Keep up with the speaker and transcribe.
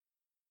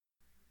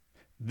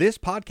This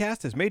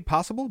podcast is made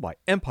possible by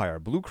Empire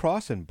Blue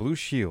Cross and Blue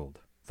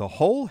Shield, the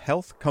whole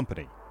health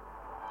company.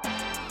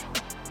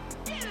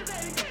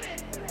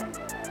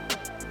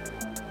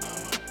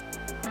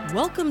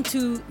 Welcome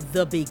to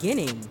The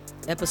Beginning,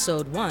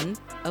 Episode 1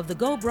 of the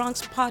Go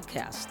Bronx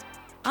podcast.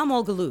 I'm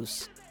Olga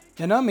Luce.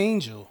 And I'm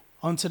Angel.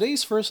 On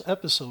today's first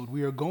episode,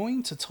 we are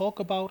going to talk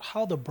about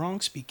how the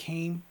Bronx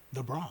became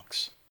the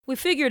Bronx. We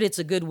figured it's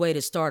a good way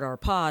to start our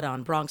pod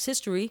on Bronx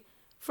history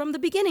from the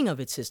beginning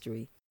of its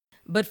history.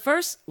 But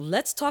first,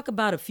 let's talk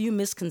about a few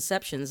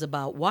misconceptions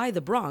about why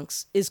the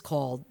Bronx is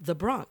called the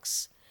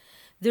Bronx.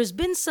 There's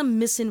been some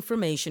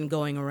misinformation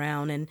going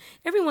around, and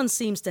everyone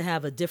seems to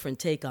have a different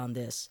take on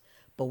this.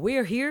 But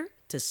we're here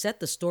to set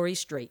the story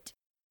straight.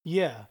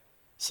 Yeah,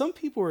 some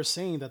people are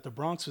saying that the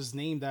Bronx was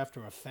named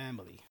after a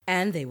family.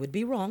 And they would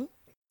be wrong.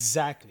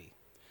 Exactly.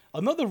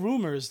 Another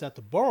rumor is that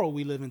the borough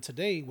we live in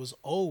today was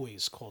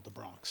always called the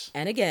Bronx.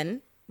 And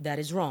again, that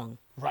is wrong.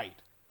 Right.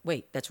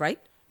 Wait, that's right?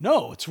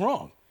 No, it's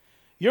wrong.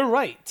 You're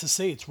right to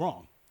say it's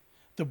wrong.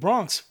 The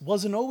Bronx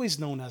wasn't always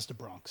known as the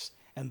Bronx,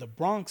 and the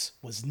Bronx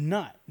was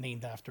not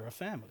named after a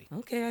family.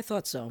 Okay, I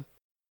thought so.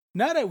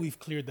 Now that we've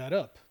cleared that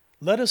up,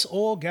 let us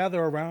all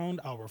gather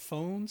around our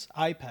phones,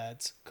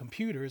 iPads,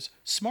 computers,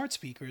 smart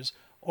speakers,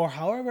 or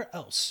however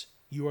else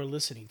you are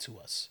listening to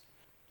us.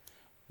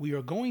 We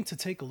are going to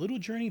take a little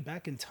journey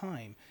back in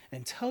time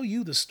and tell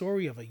you the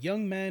story of a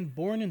young man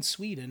born in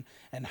Sweden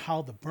and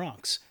how the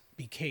Bronx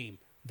became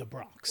the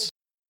Bronx.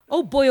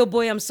 Oh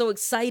boy, I'm so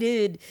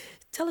excited.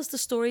 Tell us the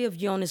story of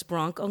Jonas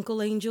Bronk,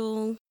 Uncle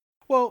Angel.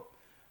 Well,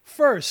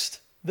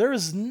 first, there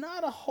is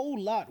not a whole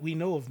lot we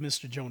know of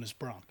Mr. Jonas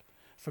Bronk.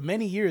 For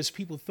many years,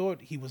 people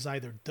thought he was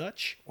either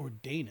Dutch or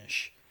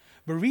Danish.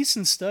 But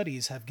recent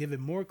studies have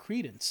given more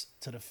credence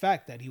to the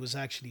fact that he was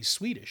actually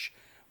Swedish,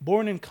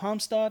 born in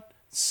Karmstad,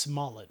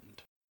 Småland.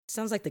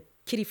 Sounds like the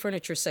kitty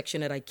furniture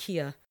section at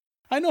IKEA.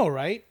 I know,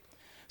 right?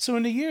 So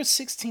in the year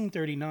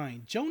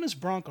 1639, Jonas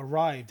Bronk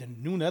arrived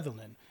in New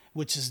Netherland,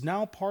 which is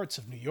now parts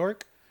of New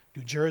York,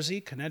 New Jersey,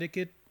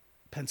 Connecticut,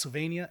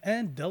 Pennsylvania,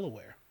 and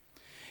Delaware.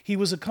 He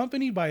was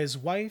accompanied by his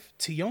wife,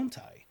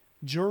 Tiontai,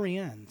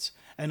 Jurians,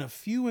 and a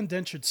few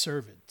indentured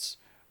servants.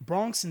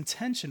 Bronk's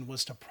intention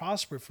was to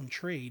prosper from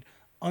trade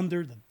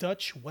under the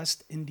Dutch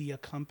West India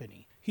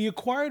Company. He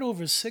acquired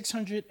over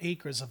 600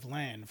 acres of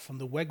land from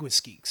the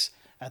Wegwiskeeks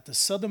at the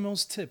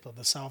southernmost tip of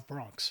the South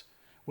Bronx,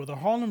 where the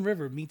Harlem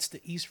River meets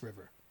the East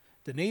River.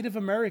 The Native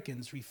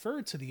Americans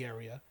referred to the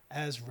area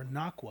as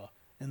Renaqua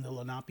in the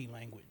Lenape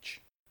language.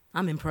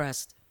 I'm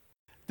impressed.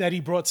 That he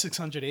brought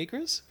 600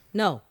 acres?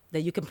 No,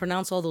 that you can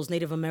pronounce all those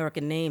Native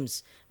American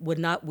names. Would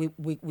not we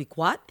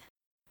what?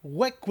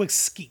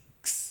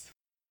 Wegwiskeeks.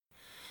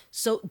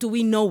 So do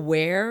we know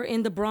where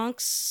in the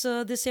Bronx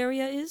this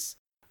area is?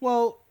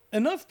 Well,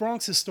 enough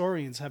Bronx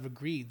historians have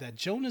agreed that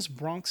Jonas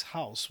Bronk's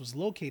house was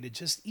located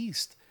just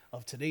east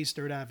of today's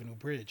 3rd Avenue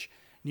Bridge,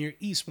 near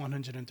East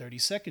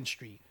 132nd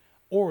Street,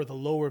 or the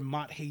lower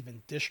Mott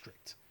Haven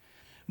district.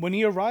 When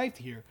he arrived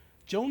here,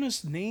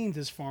 Jonas named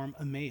his farm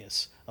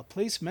Emmaus, a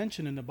place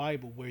mentioned in the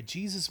Bible where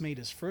Jesus made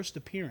his first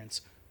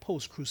appearance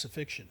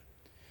post-crucifixion.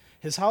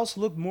 His house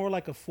looked more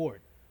like a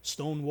fort,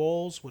 stone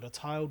walls with a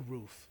tiled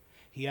roof.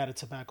 He had a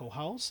tobacco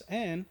house,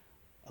 and,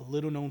 a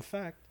little-known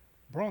fact,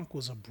 Bronk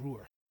was a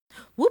brewer.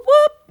 Whoop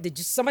whoop! Did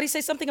somebody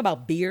say something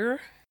about beer?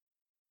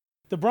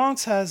 The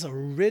Bronx has a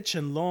rich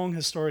and long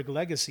historic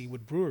legacy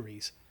with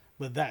breweries,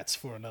 but that's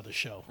for another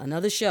show.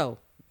 Another show.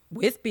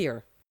 With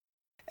beer.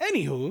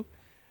 Anywho,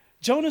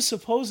 Jonas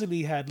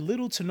supposedly had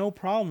little to no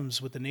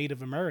problems with the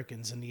Native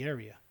Americans in the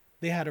area.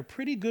 They had a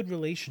pretty good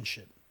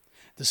relationship.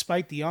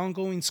 Despite the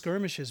ongoing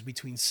skirmishes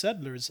between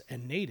settlers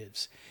and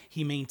natives,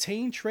 he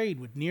maintained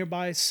trade with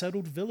nearby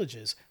settled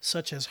villages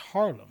such as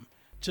Harlem,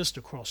 just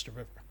across the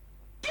river.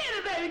 Get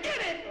it, baby, get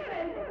it!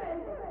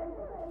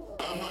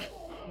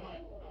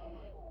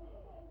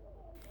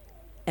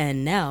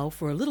 And now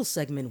for a little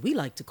segment we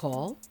like to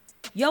call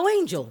Yo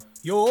Angel.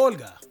 Yo,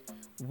 Olga.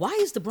 Why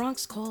is the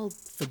Bronx called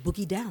the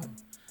Boogie Down?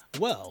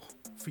 Well,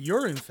 for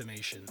your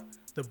information,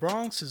 the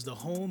Bronx is the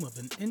home of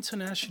an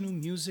international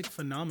music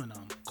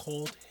phenomenon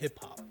called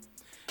hip-hop.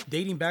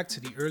 Dating back to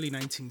the early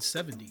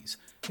 1970s,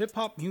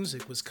 hip-hop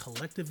music was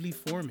collectively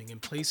forming in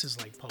places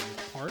like public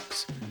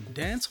parks,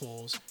 dance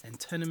halls, and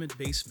tenement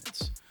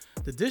basements.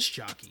 The disc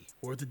jockey,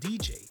 or the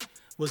DJ,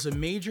 was a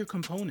major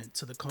component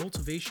to the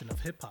cultivation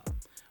of hip-hop,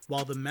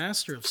 while the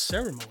master of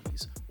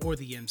ceremonies, or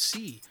the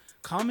MC,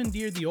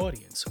 commandeered the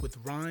audience with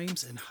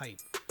rhymes and hype.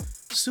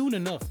 Soon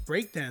enough,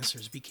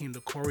 breakdancers became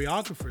the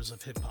choreographers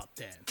of hip-hop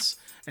dance,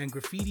 and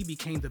graffiti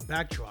became the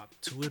backdrop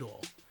to it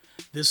all.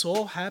 This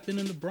all happened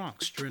in the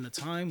Bronx during a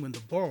time when the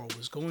borough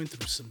was going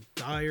through some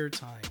dire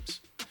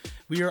times.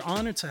 We are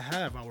honored to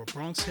have our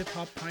Bronx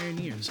hip-hop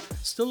pioneers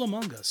still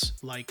among us,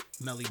 like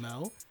Melly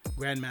Mel,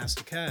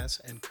 Grandmaster Cass,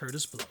 and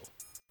Curtis Blow.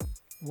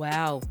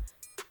 Wow.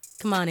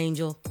 Come on,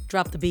 Angel.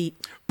 Drop the beat.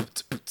 Get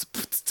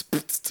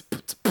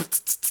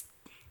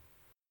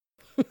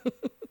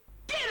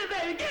it,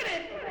 baby, get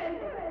it!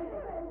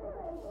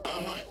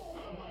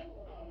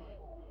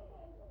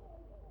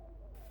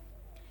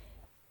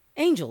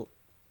 Angel,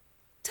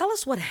 Tell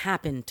us what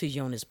happened to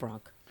Jonas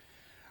Bronk.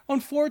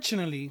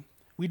 Unfortunately,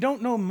 we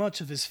don't know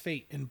much of his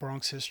fate in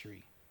Bronx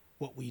history.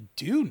 What we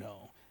do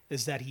know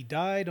is that he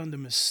died under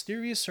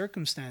mysterious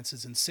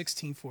circumstances in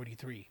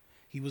 1643.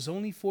 He was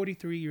only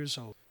 43 years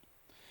old.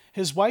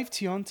 His wife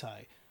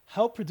Tiontai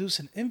helped produce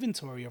an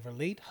inventory of her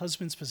late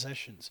husband's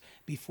possessions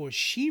before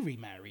she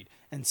remarried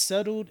and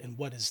settled in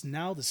what is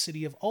now the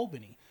city of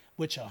Albany,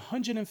 which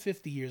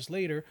 150 years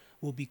later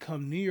will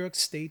become New York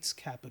State's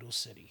capital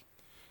city.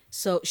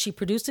 So she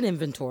produced an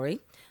inventory.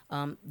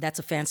 That's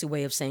a fancy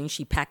way of saying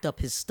she packed up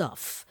his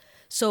stuff.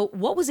 So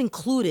what was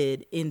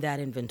included in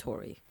that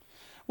inventory?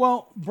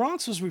 Well,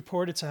 Bronx was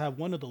reported to have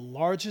one of the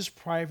largest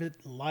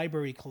private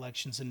library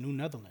collections in New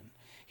Netherlands.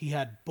 He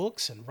had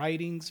books and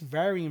writings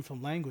varying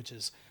from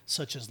languages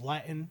such as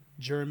Latin,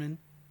 German,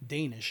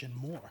 Danish, and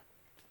more.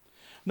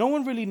 No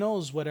one really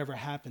knows whatever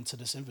happened to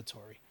this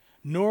inventory,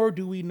 nor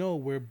do we know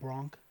where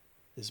Bronk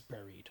is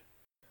buried.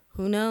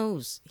 Who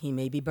knows? He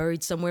may be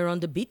buried somewhere on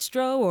the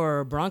Bistro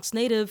or a Bronx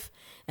native,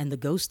 and the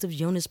ghost of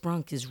Jonas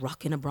Bronk is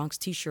rocking a Bronx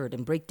t-shirt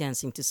and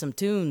breakdancing to some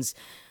tunes.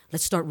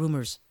 Let's start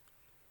rumors.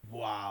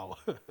 Wow.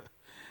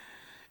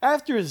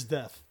 After his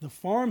death, the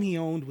farm he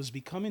owned was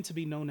becoming to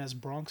be known as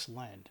Bronx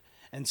Land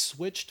and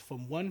switched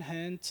from one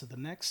hand to the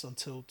next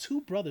until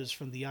two brothers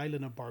from the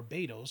island of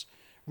Barbados,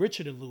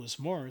 Richard and Louis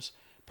Morris,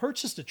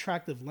 purchased the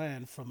tract of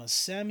land from a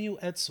Samuel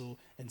Etzel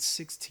in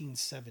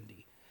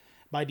 1670.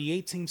 By the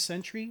 18th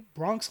century,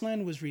 Bronx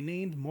land was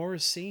renamed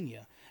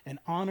Morrisania in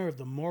honor of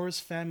the Morris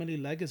family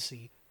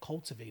legacy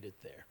cultivated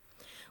there.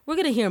 We're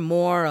going to hear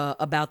more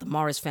about the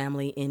Morris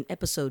family in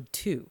episode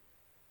 2.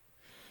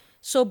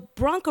 So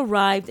Bronk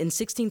arrived in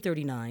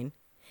 1639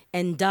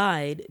 and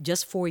died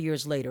just 4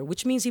 years later,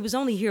 which means he was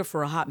only here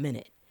for a hot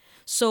minute.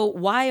 So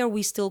why are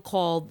we still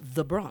called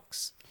the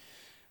Bronx?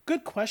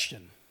 Good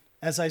question.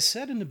 As I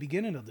said in the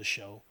beginning of the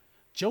show,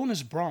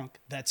 Jonas Bronk,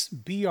 that's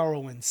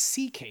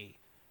B-R-O-N-C-K,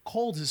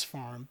 called his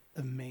farm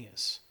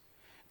Emmaus.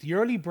 The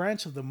early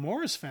branch of the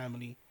Morris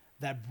family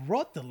that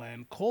brought the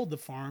land called the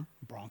farm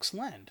Bronx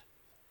Land.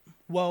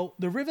 Well,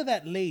 the river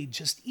that lay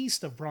just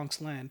east of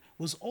Bronx Land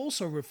was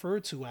also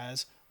referred to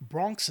as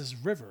Bronx's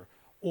River,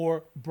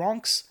 or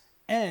Bronx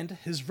and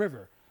his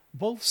River,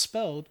 both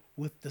spelled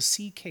with the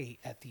CK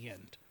at the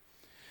end.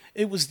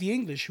 It was the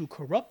English who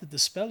corrupted the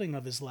spelling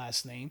of his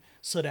last name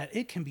so that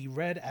it can be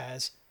read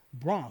as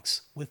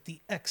Bronx with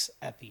the X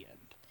at the end.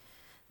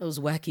 Those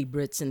wacky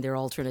Brits and their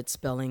alternate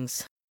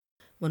spellings.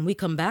 When we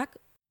come back,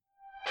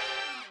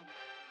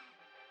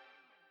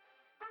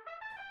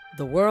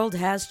 the world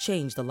has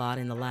changed a lot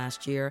in the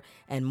last year,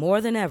 and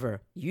more than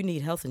ever, you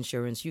need health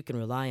insurance you can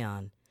rely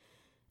on.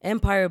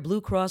 Empire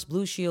Blue Cross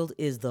Blue Shield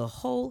is the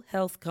whole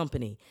health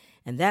company,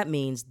 and that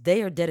means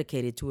they are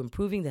dedicated to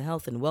improving the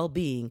health and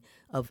well-being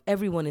of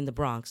everyone in the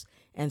Bronx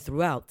and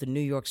throughout the New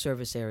York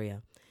service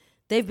area.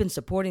 They've been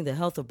supporting the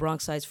health of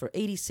Bronxites for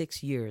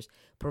 86 years,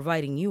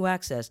 providing you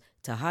access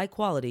to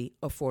high-quality,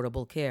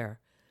 affordable care.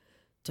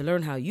 To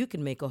learn how you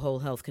can make a whole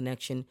health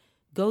connection,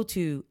 go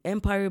to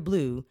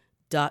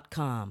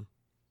empireblue.com.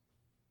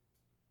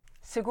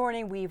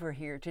 Sigourney Weaver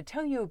here to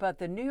tell you about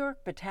the New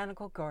York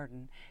Botanical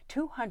Garden,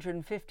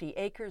 250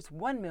 acres,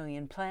 1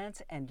 million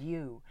plants, and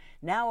you.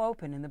 Now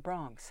open in the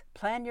Bronx.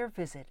 Plan your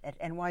visit at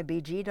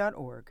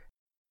nybg.org.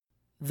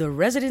 The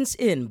Residence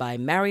Inn by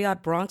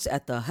Marriott Bronx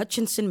at the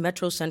Hutchinson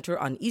Metro Center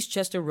on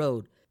Eastchester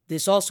Road.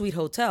 This all-suite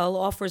hotel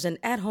offers an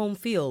at-home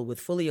feel with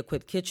fully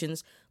equipped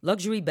kitchens,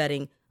 luxury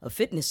bedding, a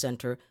fitness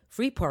center,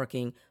 free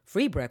parking,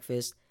 free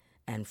breakfast,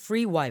 and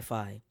free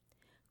Wi-Fi.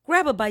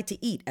 Grab a bite to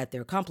eat at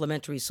their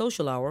complimentary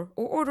social hour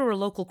or order a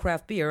local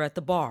craft beer at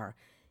the bar.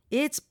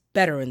 It's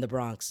better in the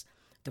Bronx.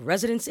 The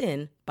Residence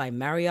Inn by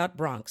Marriott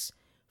Bronx.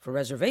 For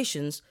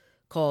reservations,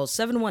 call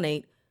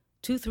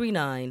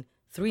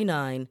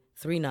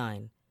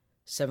 718-239-3939.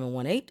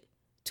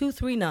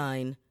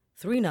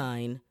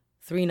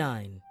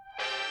 718-239-3939.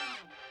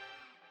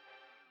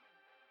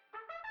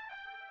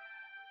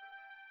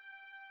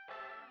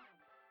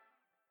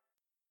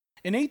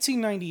 In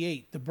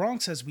 1898, the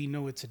Bronx as we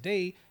know it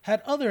today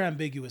had other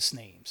ambiguous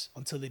names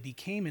until it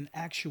became an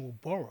actual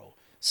borough,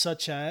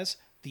 such as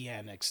the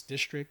Annex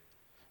District,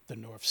 the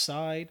North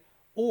Side,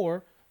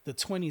 or the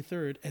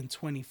 23rd and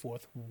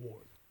 24th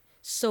Ward.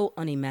 So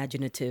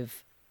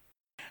unimaginative.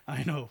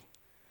 I know.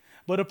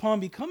 But upon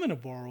becoming a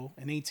borough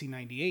in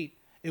 1898,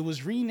 it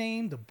was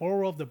renamed the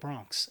Borough of the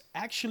Bronx,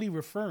 actually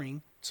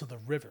referring to the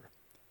river.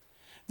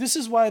 This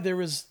is why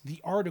there is the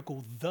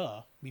article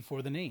 "the"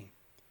 before the name.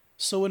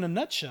 So in a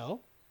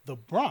nutshell, the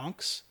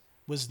Bronx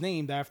was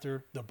named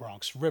after the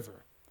Bronx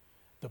River.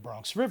 The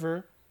Bronx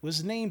River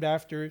was named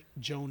after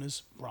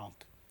Jonas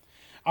Bronk.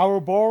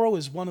 Our borough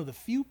is one of the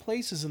few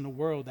places in the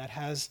world that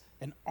has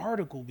an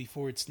article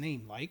before its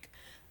name, like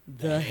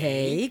The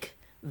Hague,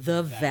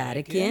 the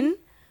Vatican,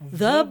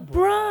 the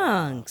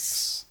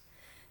Bronx.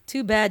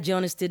 Too bad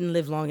Jonas didn't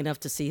live long enough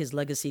to see his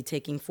legacy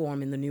taking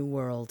form in the New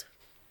World.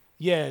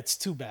 Yeah, it's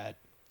too bad.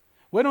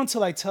 Wait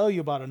until I tell you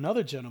about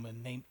another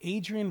gentleman named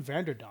Adrian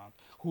Vanderdonk,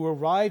 who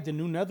arrived in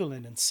New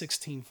Netherlands in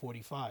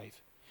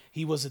 1645.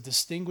 He was a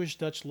distinguished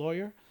Dutch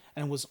lawyer,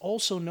 and was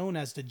also known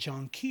as the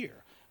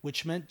Jonkheer,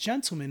 which meant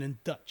gentleman in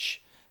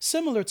Dutch,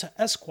 similar to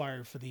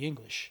Esquire for the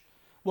English.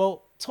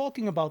 Well,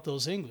 talking about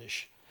those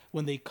English,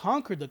 when they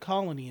conquered the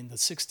colony in the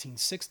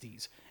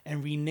 1660s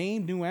and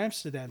renamed New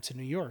Amsterdam to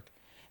New York,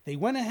 they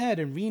went ahead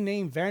and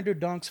renamed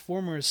Vanderdonk's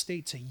former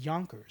estate to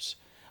Yonkers,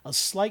 a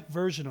slight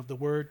version of the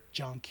word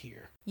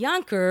Jonkheer.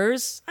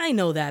 Yonkers, I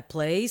know that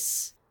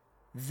place.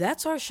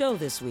 That's our show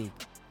this week.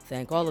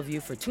 Thank all of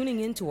you for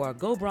tuning in to our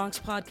Go Bronx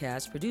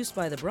podcast, produced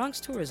by the Bronx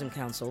Tourism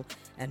Council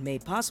and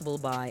made possible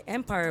by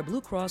Empire Blue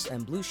Cross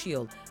and Blue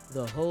Shield,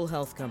 the whole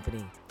health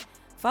company.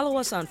 Follow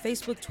us on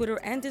Facebook, Twitter,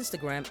 and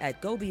Instagram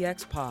at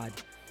GoBXPod.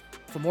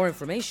 For more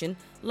information,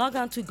 log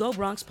on to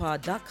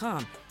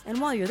GoBronxPod.com, and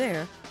while you're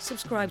there,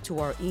 subscribe to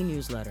our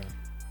e-newsletter.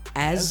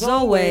 As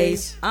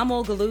always, I'm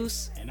Olga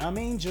Luce. And I'm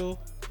Angel.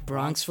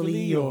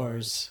 Bronxfully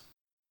yours.